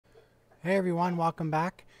Hey everyone, welcome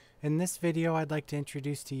back. In this video I'd like to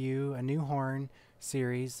introduce to you a new horn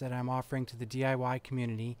series that I'm offering to the DIY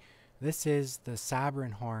community. This is the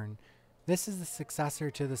Sabourin Horn. This is the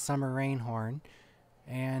successor to the Sabourin Horn,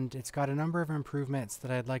 and it's got a number of improvements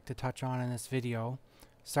that I'd like to touch on in this video,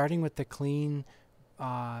 starting with the clean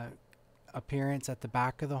appearance at the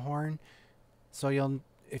back of the horn. So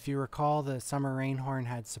if you recall, the Sabourin Horn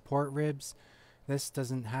had support ribs. This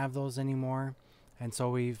doesn't have those anymore, and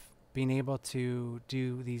so we've being able to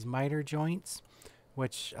do these miter joints,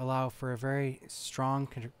 which allow for a very strong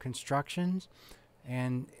construction.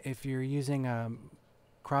 And if you're using a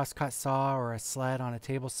crosscut saw or a sled on a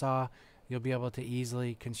table saw, you'll be able to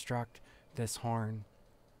easily construct this horn.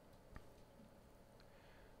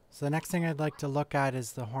 So the next thing I'd like to look at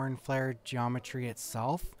is the horn flare geometry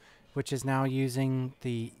itself, which is now using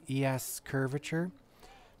the ES curvature.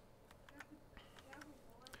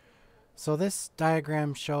 So this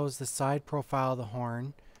diagram shows the side profile of the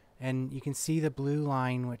horn, and you can see the blue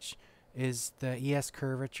line, which is the ES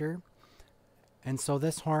curvature. And so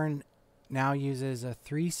this horn now uses a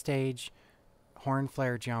 3-stage horn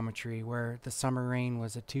flare geometry, where the Sabourin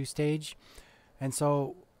was a 2-stage. And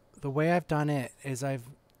so the way I've done it is I've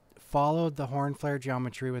followed the horn flare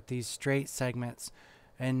geometry with these straight segments,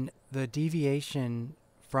 and the deviation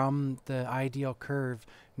from the ideal curve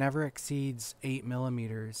never exceeds 8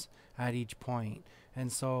 millimeters at each point.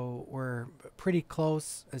 And so we're pretty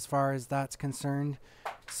close as far as that's concerned.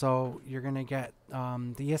 So you're going to get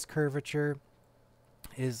the ES curvature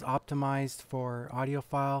is optimized for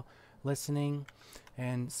audiophile listening.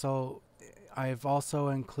 And so I've also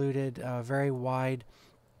included a very wide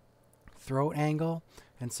throat angle.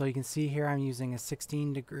 And so you can see here I'm using a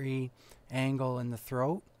 16-degree angle in the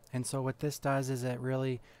throat. And so what this does is it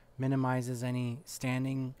really minimizes any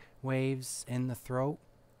standing waves in the throat.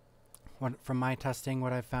 From my testing,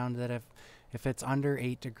 what I've found that if it's under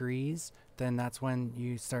 8 degrees, then that's when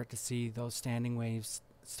you start to see those standing waves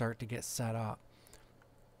start to get set up.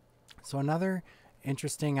 So another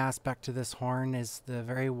interesting aspect to this horn is the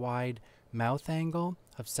very wide mouth angle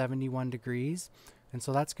of 71 degrees. And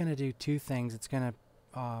so that's going to do two things. It's going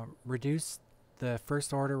to reduce the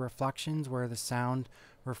first order reflections, where the sound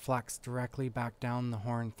reflects directly back down the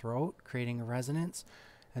horn throat, creating a resonance.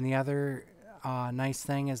 And the other nice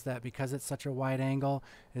thing is that because it's such a wide angle,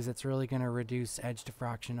 is it's really going to reduce edge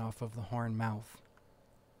diffraction off of the horn mouth.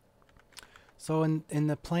 So in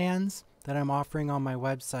the plans that I'm offering on my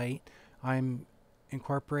website, I'm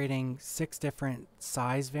incorporating 6 different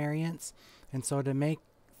size variants. And so to make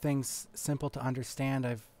things simple to understand,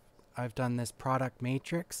 I've done this product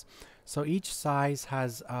matrix. So each size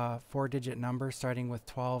has a 4-digit number starting with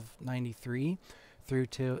 1293 through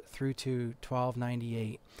to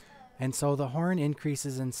 1298. And so the horn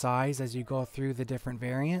increases in size as you go through the different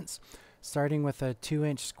variants, starting with a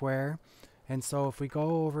 2-inch square. And so if we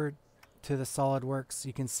go over to the SolidWorks,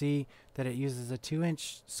 you can see that it uses a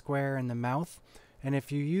 2-inch square in the mouth. And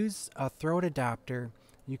if you use a throat adapter,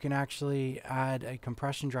 you can actually add a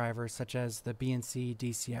compression driver such as the BNC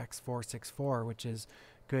DCX 464, which is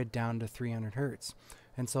good down to 300 Hertz.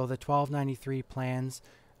 And so the 1293 plans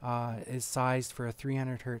is sized for a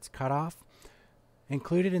 300 Hertz cutoff.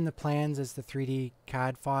 Included in the plans is the 3D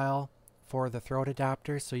CAD file for the throat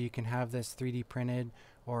adapter, so you can have this 3D printed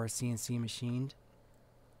or CNC machined.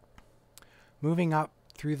 Moving up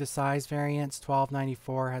through the size variants,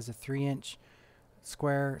 1294 has a 3-inch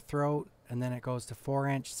square throat, and then it goes to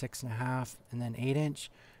 4-inch, 6.5, and then 8-inch.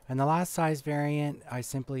 And the last size variant, I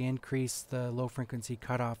simply increase the low frequency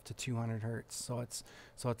cutoff to 200 Hertz, so it's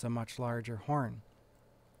a much larger horn.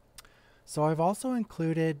 So I've also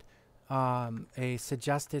included a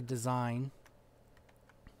suggested design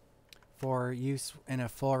for use in a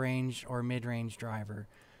full range or mid-range driver.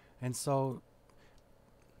 And so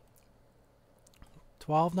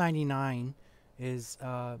 1299 is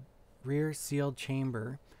a rear sealed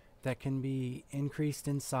chamber that can be increased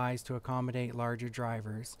in size to accommodate larger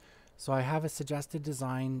drivers. So I have a suggested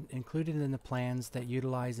design included in the plans that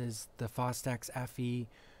utilizes the Fostex FE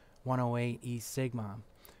 108 E Sigma.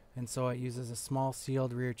 And so it uses a small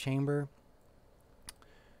sealed rear chamber.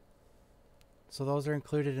 So those are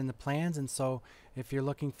included in the plans. And so if you're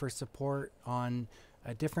looking for support on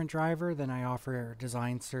a different driver, then I offer a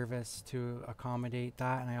design service to accommodate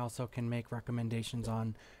that. And I also can make recommendations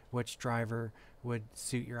on which driver would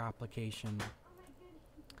suit your application.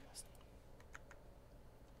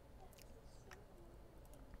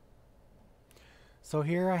 So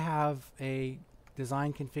here I have a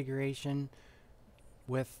design configuration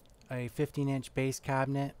with a 15-inch base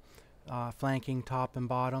cabinet flanking top and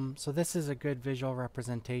bottom. So this is a good visual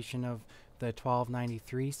representation of the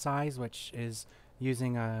 1293 size, which is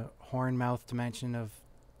using a horn mouth dimension of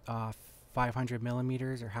 500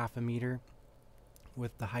 millimeters or half a meter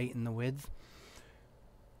with the height and the width.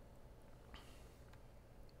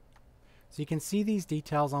 So you can see these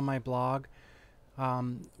details on my blog.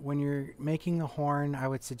 When you're making a horn, I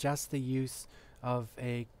would suggest the use of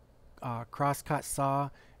a crosscut saw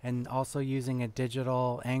and also using a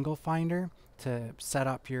digital angle finder to set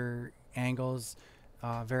up your angles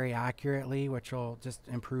very accurately, which will just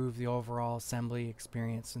improve the overall assembly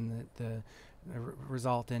experience and the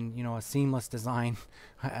result in, you know, a seamless design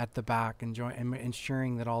at the back and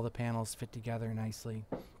ensuring that all the panels fit together nicely.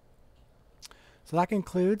 So that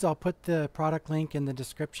concludes. I'll put the product link in the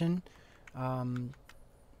description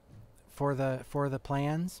for the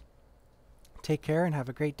plans. Take care and have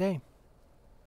a great day.